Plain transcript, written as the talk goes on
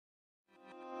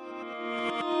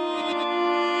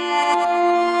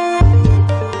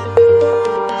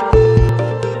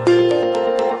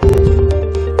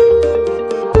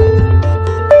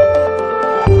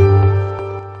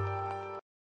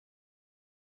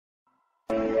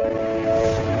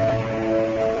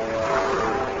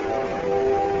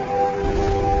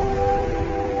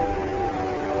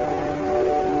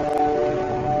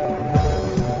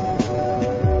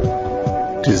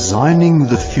Designing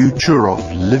the future of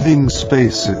living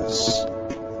spaces,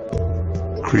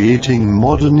 creating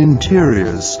modern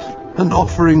interiors and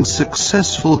offering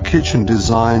successful kitchen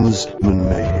designs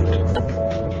man-made.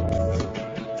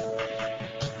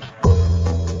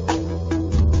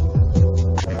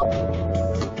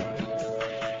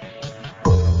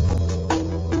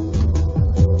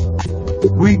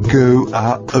 We go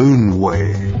our own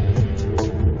way.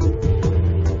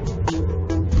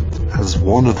 As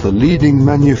one of the leading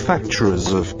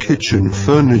manufacturers of kitchen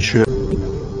furniture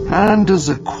and as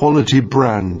a quality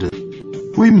brand,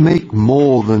 we make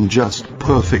more than just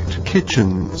perfect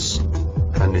kitchens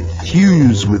and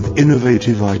infuse with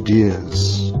innovative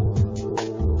ideas.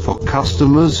 For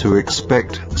customers who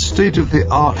expect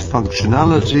state-of-the-art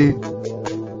functionality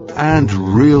and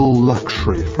real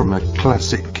luxury from a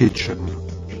classic kitchen.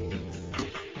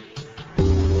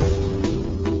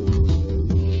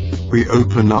 We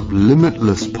open up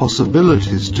limitless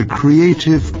possibilities to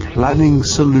creative planning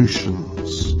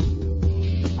solutions,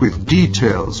 with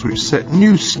details which set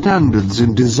new standards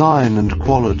in design and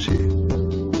quality.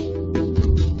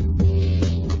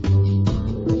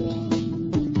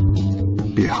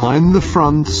 Behind the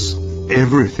fronts,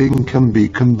 everything can be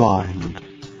combined,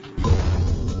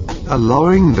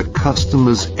 allowing the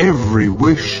customer's every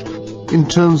wish in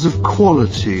terms of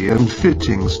quality and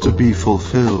fittings to be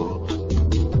fulfilled.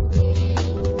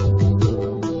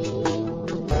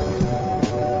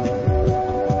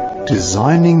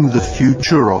 Designing the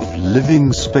future of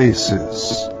living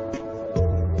spaces,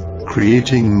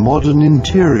 creating modern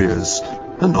interiors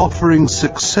and offering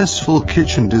successful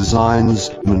kitchen designs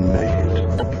man-made.